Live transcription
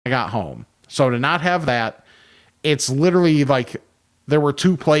got home. So to not have that, it's literally like there were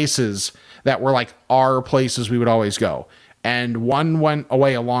 2 places that were like our places we would always go. And one went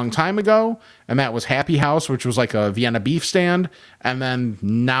away a long time ago, and that was Happy House, which was like a Vienna beef stand, and then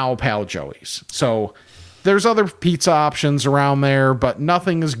now Pal Joey's. So there's other pizza options around there, but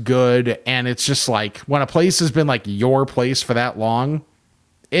nothing is good. And it's just like when a place has been like your place for that long,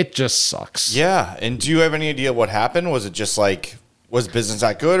 it just sucks. Yeah. And do you have any idea what happened? Was it just like, was business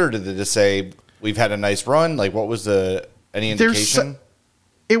not good, or did they just say we've had a nice run? Like, what was any indication?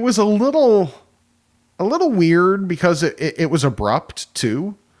 It was a little weird because it was abrupt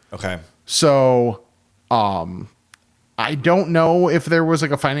too. Okay. So, I don't know if there was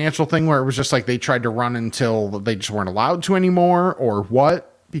like a financial thing where it was just like they tried to run until they just weren't allowed to anymore or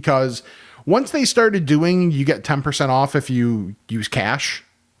what, because once they started doing, you get 10% off if you use cash.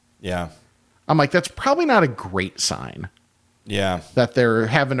 Yeah. I'm like, that's probably not a great sign. Yeah. That they're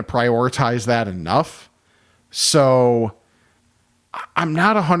having to prioritize that enough. So I'm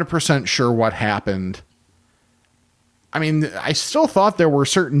not 100% sure what happened. I mean, I still thought there were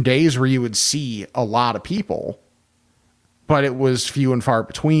certain days where you would see a lot of people, but it was few and far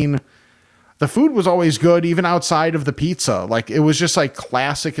between. The food was always good, even outside of the pizza. Like, it was just like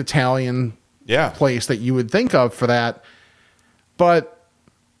classic Italian place that you would think of for that. But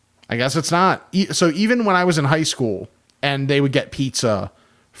I guess it's not. So even when I was in high school and they would get pizza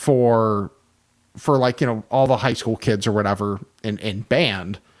for like, you know, all the high school kids or whatever in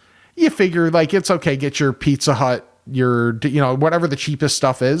band, you figure like, it's okay, get your Pizza Hut, your, you know, whatever the cheapest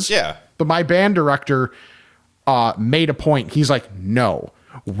stuff is. Yeah. But my band director made a point. He's like, no,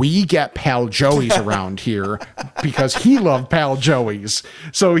 we get Pal Joey's around here because he loved Pal Joey's.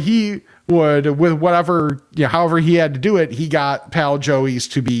 So he would, with whatever, you know, however he had to do it, he got Pal Joey's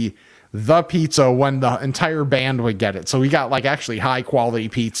to be the pizza when the entire band would get it. So we got like actually high quality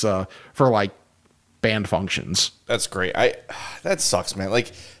pizza for like band functions. That's great. That sucks, man.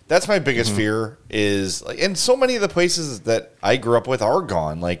 Like, that's my biggest fear is like, and so many of the places that I grew up with are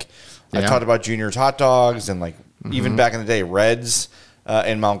gone. Like, I talked about Junior's Hot Dogs and like even back in the day, Reds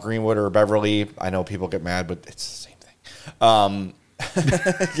in Mount Greenwood or Beverly. I know people get mad, but it's the same thing.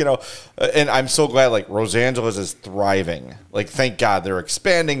 You know, and I'm so glad like Los Angeles is thriving. Like, thank God they're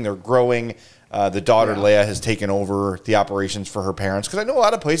expanding, they're growing. The daughter Leia has taken over the operations for her parents, because I know a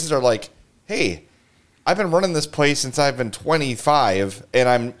lot of places are like, hey, I've been running this place since I've been 25 and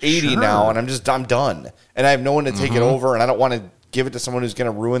I'm 80 now, and I'm done. And I have no one to take it over, and I don't want to give it to someone who's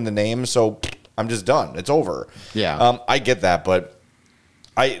going to ruin the name. So I'm just done. It's over. Yeah. I get that, but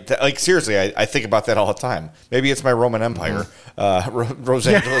like seriously, I think about that all the time. Maybe it's my Roman Empire. Los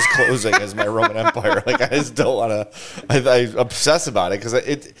Angeles closing is my Roman Empire. Like, I still want to, I obsess about it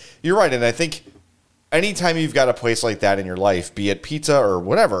because you're right. And I think anytime you've got a place like that in your life, be it pizza or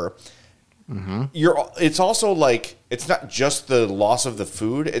whatever, it's also like, it's not just the loss of the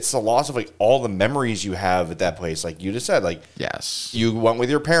food, it's the loss of like all the memories you have at that place. Like you just said, like, yes, you went with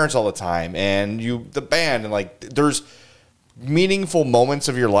your parents all the time, and the band, and like there's meaningful moments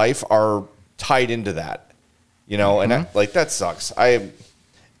of your life are tied into that, you know. And that sucks. You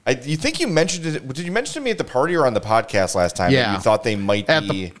think you mentioned it? Did you mention to me at the party or on the podcast last time that you thought they might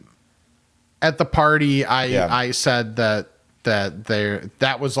be at the party? I said that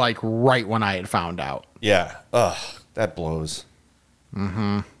was like right when I had found out. Yeah. Ugh, that blows.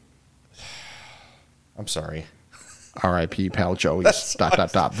 I'm sorry. R.I.P. Pal Joey's. ...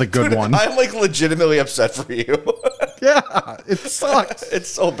 The good Dude, one. I'm like legitimately upset for you. Yeah, it sucks. It's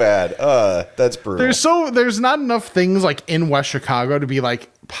so bad. That's brutal. There's not enough things like in West Chicago to be like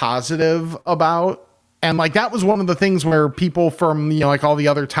positive about. And like that was one of the things where people from, you know, like all the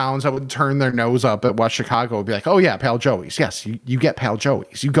other towns that would turn their nose up at West Chicago would be like, oh yeah, Pal Joey's. Yes, you get Pal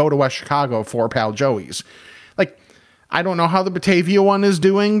Joey's. You go to West Chicago for Pal Joey's. Like, I don't know how the Batavia one is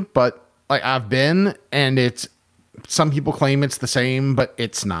doing, but like I've been, and some people claim it's the same, but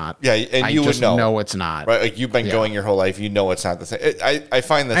it's not. Yeah, and you would know. No, it's not. Right, like you've been going your whole life, you know it's not the same. I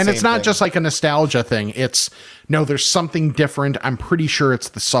find the same. And it's not thing. just like a nostalgia thing. There's something different. I'm pretty sure it's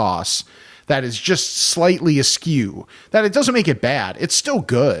the sauce that is just slightly askew. That it doesn't make it bad. It's still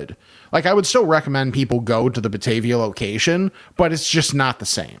good. Like, I would still recommend people go to the Batavia location, but it's just not the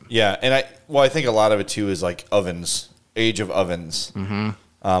same. Yeah, and I think a lot of it too is like ovens, Age of Ovens,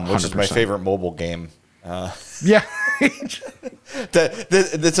 which is my favorite mobile game. Yeah.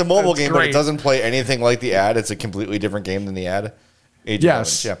 It's a mobile game, great. but it doesn't play anything like the ad. It's a completely different game than the ad. Age of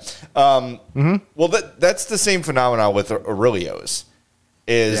Ovens, yeah. Well, that's the same phenomenon with Aurelio's.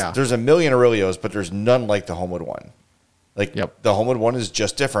 There's a million Aurelios, but there's none like the Homewood one. Like, the Homewood one is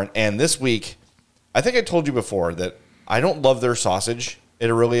just different. And this week, I think I told you before that I don't love their sausage. at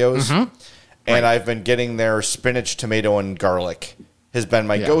Aurelio's. Mm-hmm. And I've been getting their spinach, tomato, and garlic has been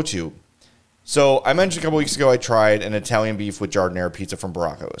my go-to. So I mentioned a couple weeks ago I tried an Italian beef with giardiniera pizza from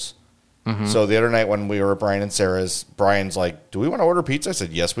Baracco's. Mm-hmm. So the other night when we were at Brian and Sarah's, Brian's like, do we want to order pizza? I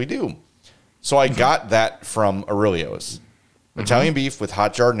said, yes, we do. So I got that from Aurelio's. Italian beef with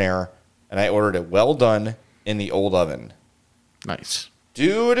hot giardiniera, and I ordered it well done in the old oven. Nice.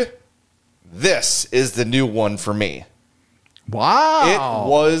 Dude, this is the new one for me. Wow. It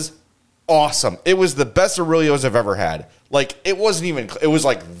was awesome. It was the best Aurelio's I've ever had. Like, it wasn't even, it was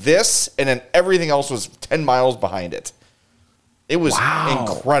like this, and then everything else was 10 miles behind it. It was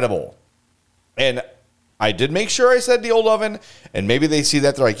incredible. And I did make sure I said the old oven, and maybe they see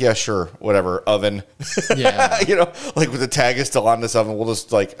that, they're like, yeah, sure, whatever, oven. Yeah. You know, like with the tag is still on this oven, we'll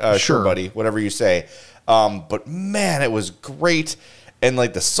just like, sure, buddy, whatever you say. But man, it was great. And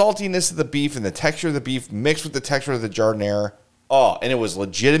like the saltiness of the beef and the texture of the beef mixed with the texture of the giardiniera. Oh, and it was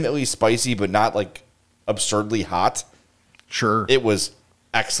legitimately spicy, but not like absurdly hot. Sure. It was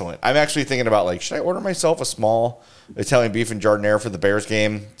excellent. I'm actually thinking about like, should I order myself a small Italian beef and giardiniera for the Bears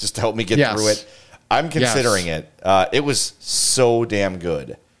game just to help me get through it? I'm considering it. It was so damn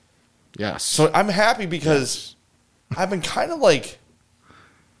good. Yes. So I'm happy because I've been kind of like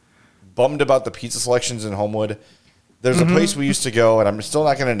bummed about the pizza selections in Homewood. There's a place we used to go, and I'm still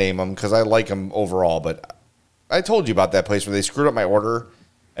not going to name them because I like them overall, but I told you about that place where they screwed up my order,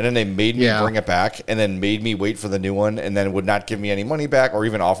 and then they made me bring it back, and then made me wait for the new one, and then would not give me any money back or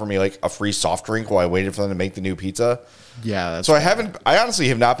even offer me like a free soft drink while I waited for them to make the new pizza. Yeah. So I honestly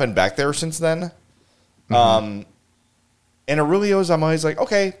have not been back there since then. And Aurelio's, I'm always like,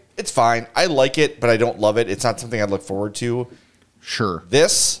 okay, it's fine. I like it, but I don't love it. It's not something I look forward to. Sure.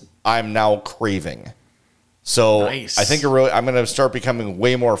 This, I'm now craving. So nice. I think I'm going to start becoming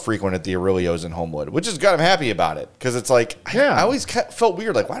way more frequent at the Aurelio's in Homewood, which is good. I'm happy about it because it's like, I always felt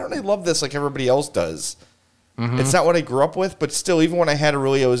weird. Like, why don't I love this like everybody else does? It's not what I grew up with, but still, even when I had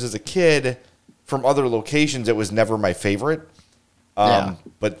Aurelio's as a kid from other locations, it was never my favorite.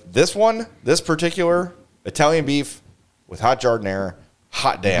 But this one, this particular Italian beef with hot giardiniera,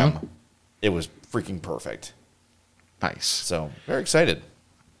 hot damn, it was freaking perfect. Nice. So very excited.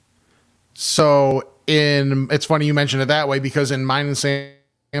 So it's funny you mentioned it that way because in mine and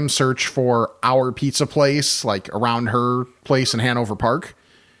Sam's search for our pizza place, like around her place in Hanover Park,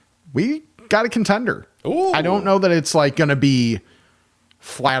 we got a contender. Ooh. I don't know that it's like going to be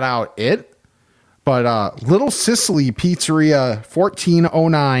flat out it, but Little Sicily Pizzeria,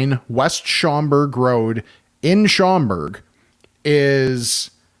 1409 West Schaumburg Road in Schaumburg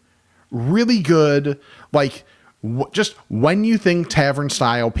is really good. Like, just when you think tavern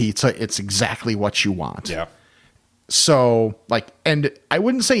style pizza, it's exactly what you want. Yeah. So like, and I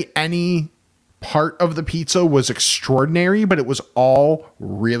wouldn't say any part of the pizza was extraordinary, but it was all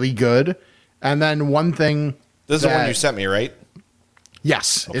really good. And then one thing. This is the one you sent me, right?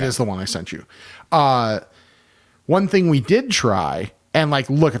 Yes, okay. It is the one I sent you. One thing we did try, and like,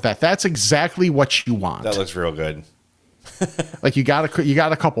 look at that. That's exactly what you want. That looks real good. Like you got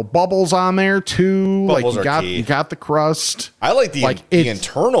a couple bubbles on there too. Bubbles like you got the crust. I like the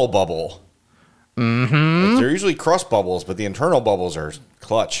internal bubble. Like they're usually crust bubbles, but the internal bubbles are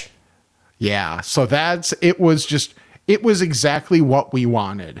clutch. Yeah. So it was exactly what we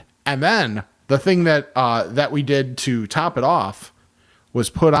wanted. And then the thing that we did to top it off was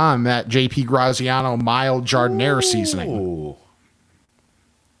put on that JP Graziano mild giardiniera seasoning.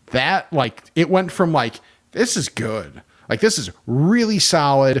 That it went from this is good. Like, this is really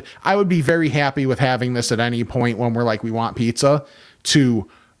solid. I would be very happy with having this at any point when we're like, we want pizza, to,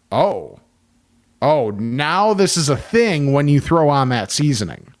 oh, now this is a thing when you throw on that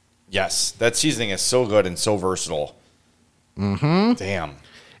seasoning. Yes, that seasoning is so good and so versatile. Damn.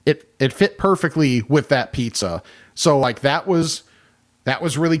 It fit perfectly with that pizza. So, like, that was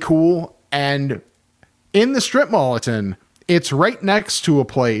really cool. And in the strip mall it's in, it's right next to a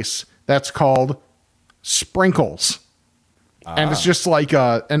place that's called Sprinkles. And it's just like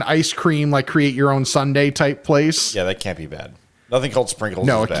an ice cream, like create your own sundae type place. Yeah, that can't be bad. Nothing called Sprinkles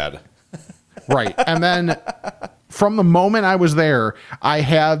is bad. Right. And then from the moment I was there, I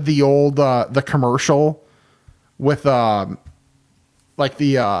had the old, the commercial with, oh my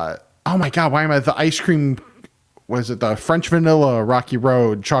God, why am I the ice cream? Was it the French vanilla, Rocky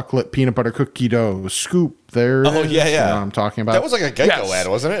Road, chocolate, peanut butter cookie dough, scoop? There. Oh, yeah. You know what I'm talking about? That was like a Geico ad,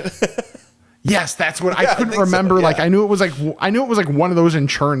 wasn't it? Yes, that's what I couldn't remember. So, yeah. Like, I knew it was like one of those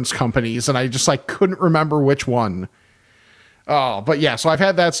insurance companies, and I just couldn't remember which one. Oh, but yeah, so I've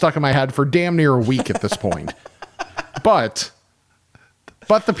had that stuck in my head for damn near a week at this point. But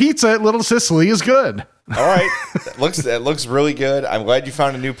But the pizza at Little Sicily is good. All right. That looks really good. I'm glad you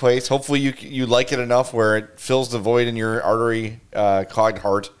found a new place. Hopefully you like it enough where it fills the void in your artery clogged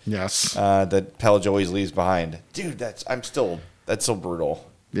heart. Yes. That Pelage always leaves behind. Dude, that's so brutal.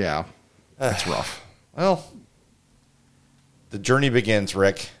 Yeah. That's rough. Well, the journey begins,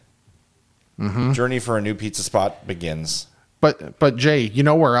 Rick. Mm-hmm. Journey for a new pizza spot begins. But Jay, you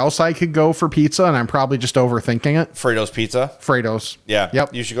know where else I could go for pizza, and I'm probably just overthinking it? Fredo's Pizza. Fredo's. Yeah.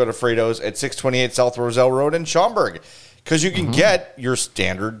 Yep. You should go to Fredo's at 628 South Roselle Road in Schaumburg, because you can get your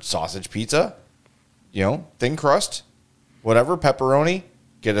standard sausage pizza, thin crust, whatever, pepperoni,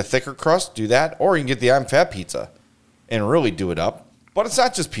 get a thicker crust, do that, or you can get the I'm Fat pizza and really do it up. But it's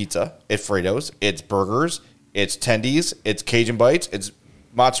not just pizza at Fredo's. It's burgers, it's tendies, it's Cajun bites, it's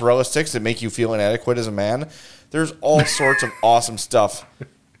mozzarella sticks that make you feel inadequate as a man. There's all sorts of awesome stuff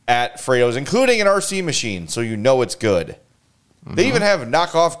at Fredo's, including an RC machine, so you know it's good. They even have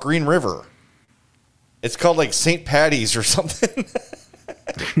knockoff Green River. It's called like St. Patty's or something.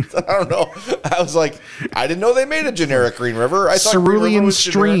 I don't know. I was like, I didn't know they made a generic Green River. I thought Cerulean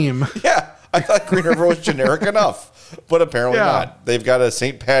Stream. Yeah, I thought Green River was generic enough, but apparently not. They've got a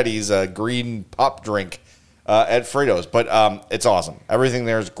St. Patty's green pop drink at Fredo's, but it's awesome. Everything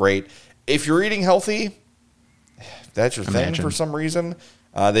there is great. If you're eating healthy, that's your thing for some reason.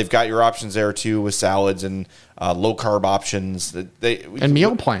 They've got your options there too with salads and low carb options. And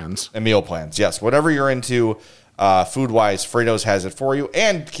meal plans. And meal plans, yes. Whatever you're into food wise, Fredo's has it for you.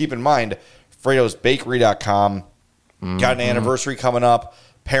 And keep in mind, Fredo'sBakery.com got an anniversary coming up,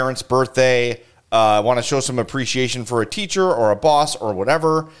 parents' birthday. Want to show some appreciation for a teacher or a boss or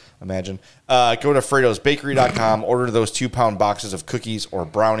whatever. Imagine. Go to Fredo'sBakery.com, order those 2-pound boxes of cookies or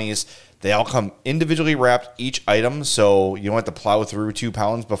brownies. They all come individually wrapped, each item, so you don't have to plow through 2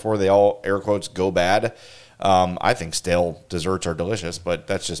 pounds before they all, air quotes, go bad. I think stale desserts are delicious, but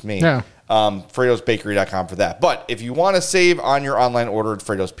that's just me. Yeah. Fredo'sBakery.com for that. But if you want to save on your online order at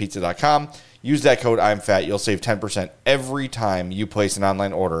Fredo'sPizza.com, use that code I'm Fat. You'll save 10% every time you place an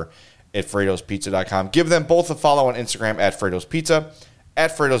online order at Fredo'sPizza.com. Give them both a follow on Instagram at Fredo's Pizza,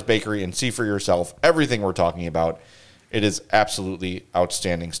 at Fredo's Bakery, and see for yourself everything we're talking about. It is absolutely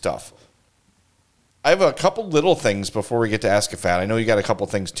outstanding stuff. I have a couple little things before we get to Ask a Fat. I know you got a couple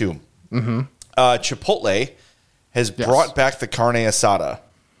things too. Mm-hmm. Chipotle has brought back the carne asada.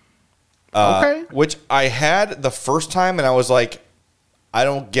 Okay. Which I had the first time, and I was like, I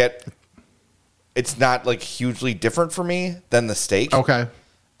don't get. It's not like hugely different for me than the steak. Okay.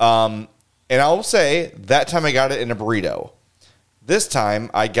 And I'll say that time I got it in a burrito. This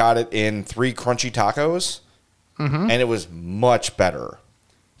time I got it in 3 crunchy tacos, and it was much better.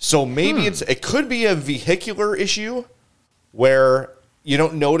 So maybe it could be a vehicular issue where you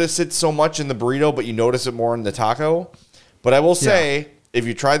don't notice it so much in the burrito, but you notice it more in the taco. But I will say, if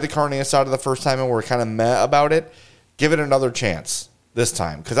you tried the carne asada the first time and were kind of meh about it, give it another chance this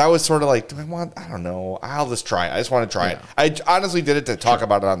time. Because I was sort of like, I don't know. I'll just try it. I just want to try it. I honestly did it to talk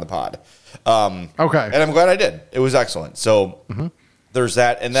about it on the pod. Okay. And I'm glad I did. It was excellent. So there's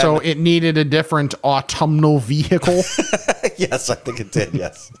that. And then, so it needed a different autumnal vehicle? Yes, I think it did,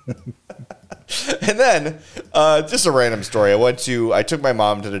 yes. And then, just a random story. I took my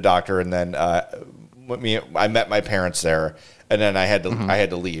mom to the doctor, and then I met my parents there, and then I had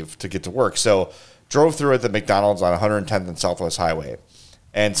to leave to get to work. So drove through at the McDonald's on 110th and Southwest Highway.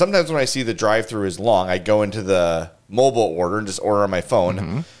 And sometimes when I see the drive-through is long, I go into the mobile order and just order on my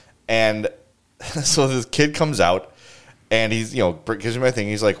phone. And so this kid comes out, and he's, gives me my thing.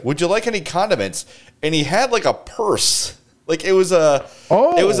 He's like, "Would you like any condiments?" And he had like a purse. Like it was a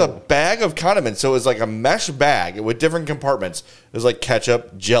bag of condiments. So it was like a mesh bag with different compartments. It was like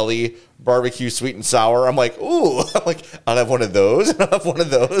ketchup, jelly, barbecue, sweet and sour. I'm like, ooh, I'll have one of those. And I'll have one of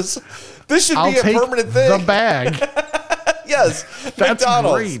those. This should be a permanent thing. The bag. Yes. That's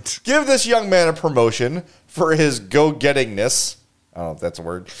McDonald's. Great. Give this young man a promotion for his go-gettingness. I don't know if that's a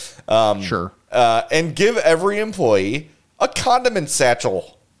word. Sure. And give every employee a condiment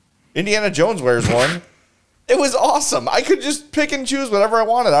satchel. Indiana Jones wears one. It was awesome. I could just pick and choose whatever I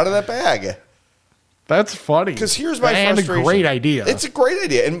wanted out of that bag. That's funny. Because here's my frustration. And a great idea. It's a great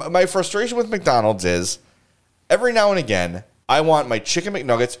idea. And my frustration with McDonald's is every now and again, I want my chicken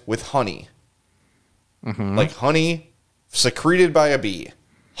McNuggets with honey. Like honey secreted by a bee.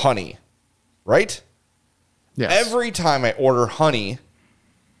 Honey. Right? Yes. Every time I order honey,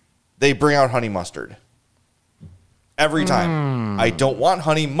 they bring out honey mustard. Every time. I don't want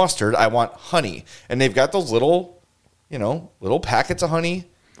honey mustard. I want honey. And they've got those little packets of honey.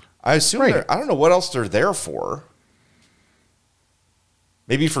 I assume I don't know what else they're there for.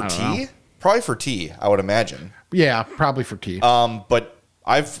 Maybe for tea? Probably for tea, I would imagine. Yeah, probably for tea. But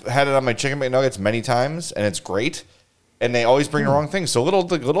I've had it on my chicken McNuggets many times, and it's great. And they always bring the wrong thing. So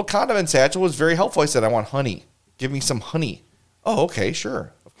the little condiment satchel was very helpful. I said, I want honey. Give me some honey. Oh, okay,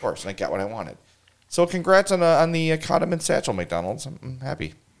 sure. Of course. And I got what I wanted. So congrats on the condiment satchel, McDonald's. I'm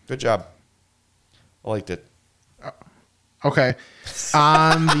happy. Good job. I liked it. Okay.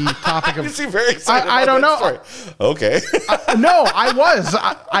 On the topic of... You seem very excited I don't know. Story. Okay. No, I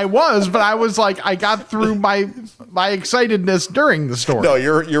was, but I was like, I got through my excitedness during the story. No,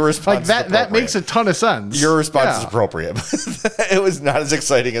 your response like that makes a ton of sense. Your response is appropriate. It was not as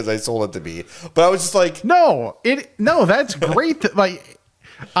exciting as I sold it to be. But I was just like... No, that's great. Like...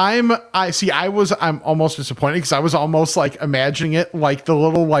 I'm almost disappointed because I was almost like imagining it like the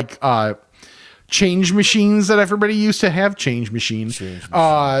little like change machines that everybody used to have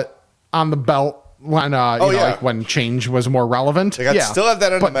on the belt when like when change was more relevant. They still have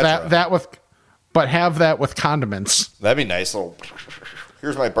that on the Metro. But have that with condiments. That'd be nice. Little,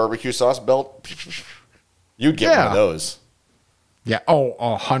 here's my barbecue sauce belt. You'd get one of those. Yeah. Oh,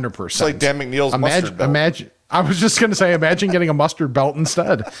 100%. It's like Dan McNeil's mustard belt. Imagine. I was just going to say, imagine getting a mustard belt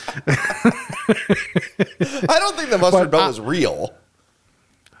instead. I don't think the mustard belt was real.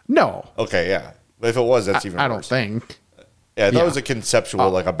 No. Okay, yeah. If it was, that's even worse. I don't think. Yeah, I thought it was a conceptual,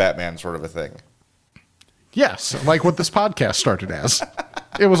 like a Batman sort of a thing. Yes, like what this podcast started as.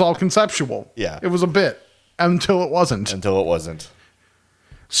 It was all conceptual. Yeah. It was a bit until it wasn't.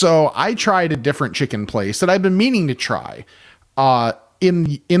 So I tried a different chicken place that I've been meaning to try. In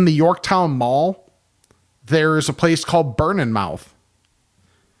the Yorktown Mall, there's a place called Burnin' Mouth.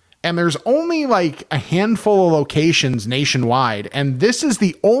 And there's only like a handful of locations nationwide. And this is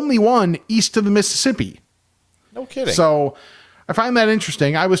the only one east of the Mississippi. No kidding. So I find that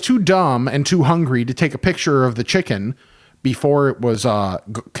interesting. I was too dumb and too hungry to take a picture of the chicken before it was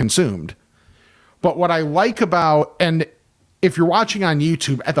consumed. But what I like about, and if you're watching on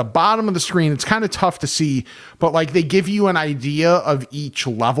YouTube, at the bottom of the screen, it's kind of tough to see, but like they give you an idea of each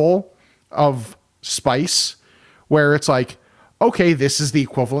level of spice, where it's like, okay, this is the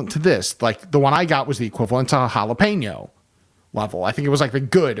equivalent to this. Like the one I got was the equivalent to a jalapeno level. I think it was like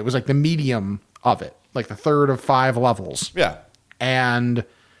it was like the medium of it, like the third of 5 levels. Yeah. And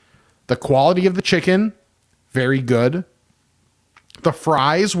the quality of the chicken, very good. The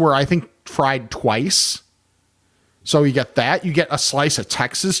fries were, I think, fried twice. So you get that. You get a slice of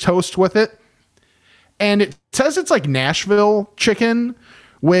Texas toast with it. And it says it's like Nashville chicken,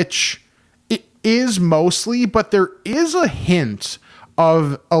 which it is mostly, but there is a hint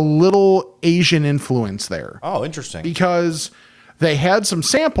of a little Asian influence there. Oh, interesting. Because they had some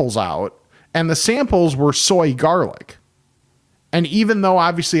samples out, and the samples were soy garlic. And even though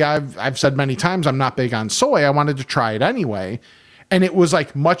obviously I've said many times I'm not big on soy, I wanted to try it anyway. And it was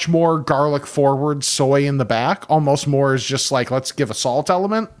like much more garlic forward, soy in the back, almost more as just like, let's give a salt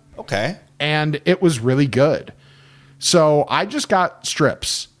element. Okay. And it was really good. So I just got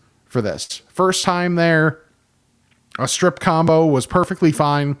strips for this. First time there, a strip combo was perfectly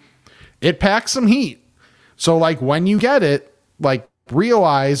fine. It packs some heat. So like when you get it, like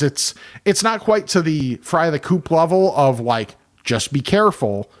realize it's not quite to the fry the coop level of like, just be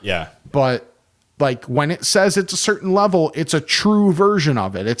careful. Yeah. But like when it says it's a certain level, it's a true version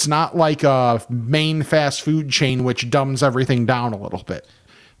of it. It's not like a main fast food chain, which dumbs everything down a little bit.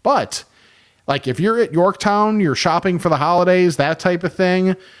 But like if you're at Yorktown, you're shopping for the holidays, that type of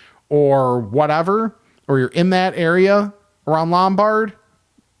thing, or whatever, or you're in that area around Lombard,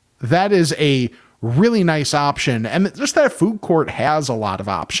 that is a really nice option. And just that food court has a lot of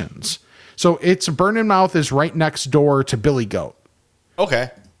options. So it's Burnin' Mouth is right next door to Billy Goat.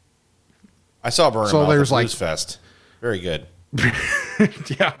 Okay. I saw Burnin' Mouth there's at like Blues Fest. Very good.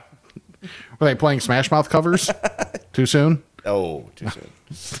 Yeah. Were they playing Smash Mouth covers? Too soon? Oh, too soon.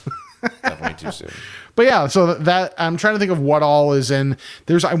 Definitely too soon. But yeah, so that I'm trying to think of what all is in.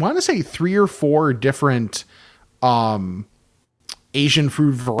 There's, I want to say 3 or 4 different Asian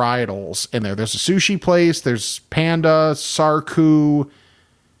food varietals in there. There's a sushi place. There's Panda, Sarku,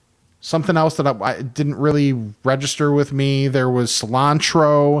 something else that I didn't really register with me. There was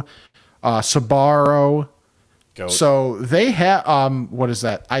cilantro, Sabaro. Goat. So they had, what is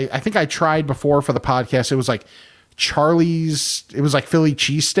that? I think I tried before for the podcast. It was like Charlie's, it was like Philly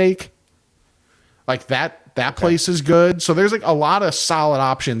cheesesteak. Like that place is good. So there's like a lot of solid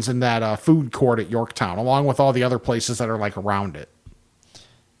options in that food court at Yorktown, along with all the other places that are like around it.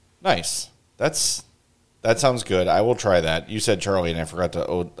 Nice. That sounds good. I will try that. You said Charlie, and I forgot to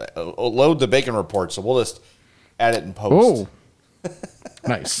load the bacon report, so we'll just add it in post. Oh,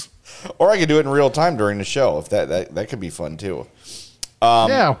 nice. Or I could do it in real time during the show. If that could be fun too.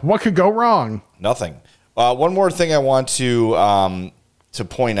 Yeah. What could go wrong? Nothing. One more thing I want to to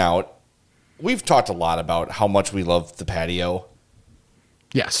point out, we've talked a lot about how much we love the patio.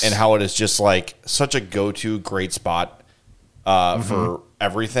 Yes. And how it is just like such a go-to great spot for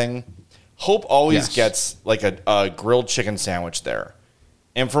everything. Hope always gets like a grilled chicken sandwich there.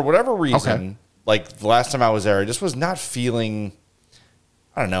 And for whatever reason, like the last time I was there, I just was not feeling,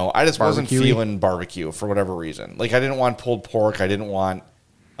 I don't know, I just wasn't feeling barbecue for whatever reason. Like I didn't want pulled pork. I didn't want...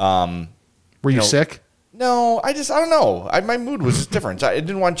 Were you sick? No, I don't know. My mood was just different. I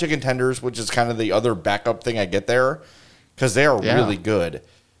didn't want chicken tenders, which is kind of the other backup thing I get there, because they are really good.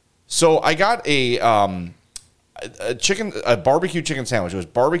 So I got a barbecue chicken sandwich. It was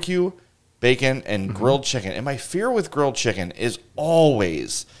barbecue, bacon, and grilled chicken. And my fear with grilled chicken is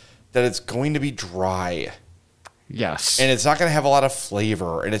always that it's going to be dry. Yes. And it's not going to have a lot of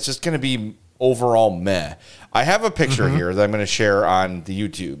flavor, and it's just going to be overall meh. I have a picture here that I'm going to share on the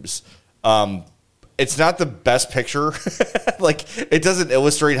YouTubes. It's not the best picture. Like, it doesn't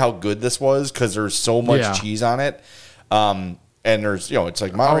illustrate how good this was because there's so much cheese on it. And there's, it's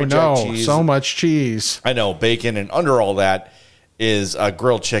like Monterey Jack cheese. So much cheese. I know, bacon, and under all that is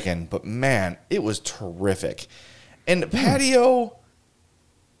grilled chicken. But, man, it was terrific. And patio,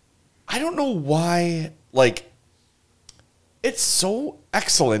 I don't know why, like, it's so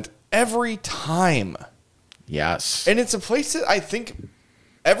excellent every time. Yes. And it's a place that I think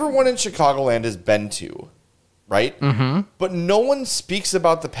everyone in Chicagoland has been to, right? Mm-hmm. But no one speaks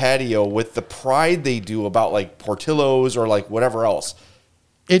about the patio with the pride they do about like Portillo's or like whatever else.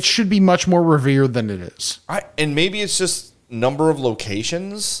 It should be much more revered than it is. And maybe it's just number of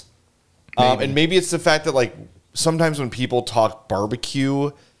locations. And maybe it's the fact that like sometimes when people talk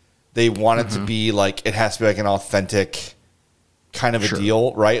barbecue, they want it to be like, it has to be like an authentic kind of a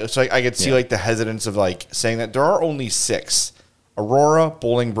deal, right? So I could see like the hesitance of like saying that there are only 6: Aurora,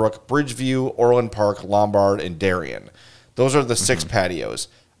 Bolingbrook, Bridgeview, Orland Park, Lombard, and Darien. Those are the 6 patios.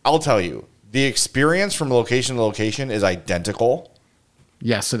 I'll tell you, the experience from location to location is identical.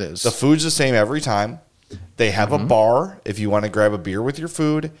 Yes, it is. The food's the same every time. They have a bar if you want to grab a beer with your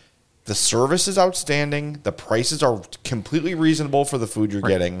food. The service is outstanding. The prices are completely reasonable for the food you're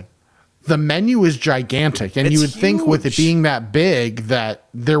getting. The menu is gigantic, and It's you would think with it huge. being that big that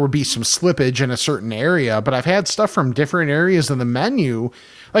there would be some slippage in a certain area, but I've had stuff from different areas of the menu.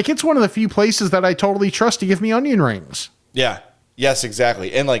 Like, it's one of the few places that I totally trust to give me onion rings. Yeah. Yes,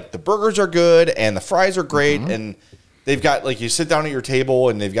 exactly. And like the burgers are good and the fries are great, and they've got like you sit down at your table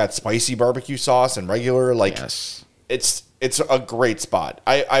and they've got spicy barbecue sauce and regular like it's a great spot.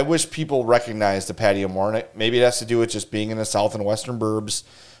 I wish people recognize the patio more, and maybe it has to do with just being in the south and western burbs.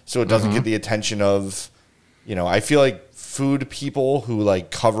 So it doesn't get the attention of, I feel like food people who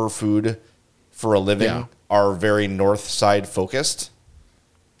like cover food for a living are very north side focused.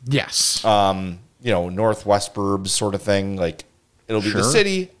 Yes. Northwest burbs sort of thing. Like it'll be the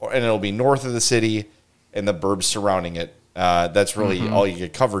city and it'll be north of the city and the burbs surrounding it. That's really all you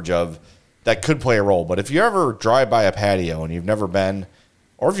get coverage of. That could play a role. But if you ever drive by a patio and you've never been,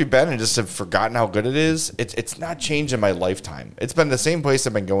 or if you've been and just have forgotten how good it is, it's not changed in my lifetime. It's been the same place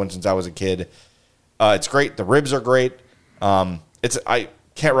I've been going since I was a kid. It's great. The ribs are great. I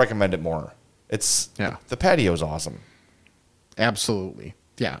can't recommend it more. The patio's awesome. Absolutely.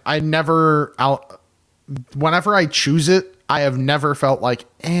 Yeah. Whenever I choose it, I have never felt like,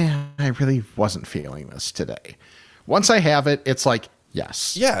 I really wasn't feeling this today. Once I have it, it's like,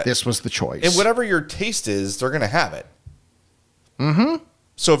 yes, this was the choice. And whatever your taste is, they're going to have it. Mm-hmm.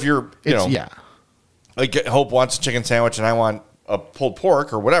 So if you're, like Hope wants a chicken sandwich and I want a pulled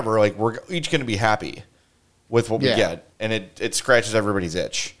pork or whatever, like we're each going to be happy with what we get. And it scratches everybody's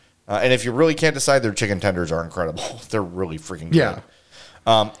itch. And if you really can't decide, their chicken tenders are incredible. They're really freaking good. Yeah.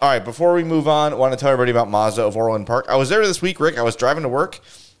 All right, before we move on, I want to tell everybody about Mazda of Orland Park. I was there this week, Rick. I was driving to work,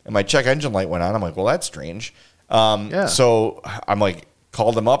 and my check engine light went on. I'm like, well, that's strange. So I'm like,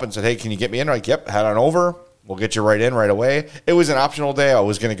 called them up and said, hey, can you get me in? They're like, yep, head on over. We'll get you right in right away. It was an optional day. I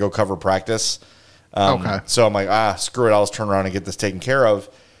was going to go cover practice. So I'm like, screw it. I'll just turn around and get this taken care of.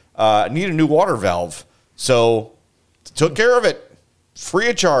 I need a new water valve. So took care of it. Free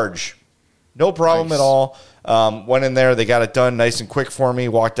of charge. No problem at all. Went in there. They got it done nice and quick for me.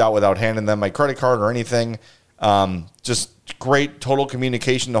 Walked out without handing them my credit card or anything. Just great total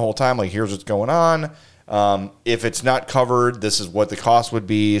communication the whole time. Like, here's what's going on. If it's not covered, this is what the cost would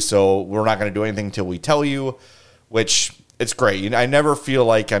be. So we're not going to do anything until we tell you, which it's great. I never feel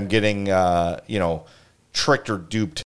like I'm getting, tricked or duped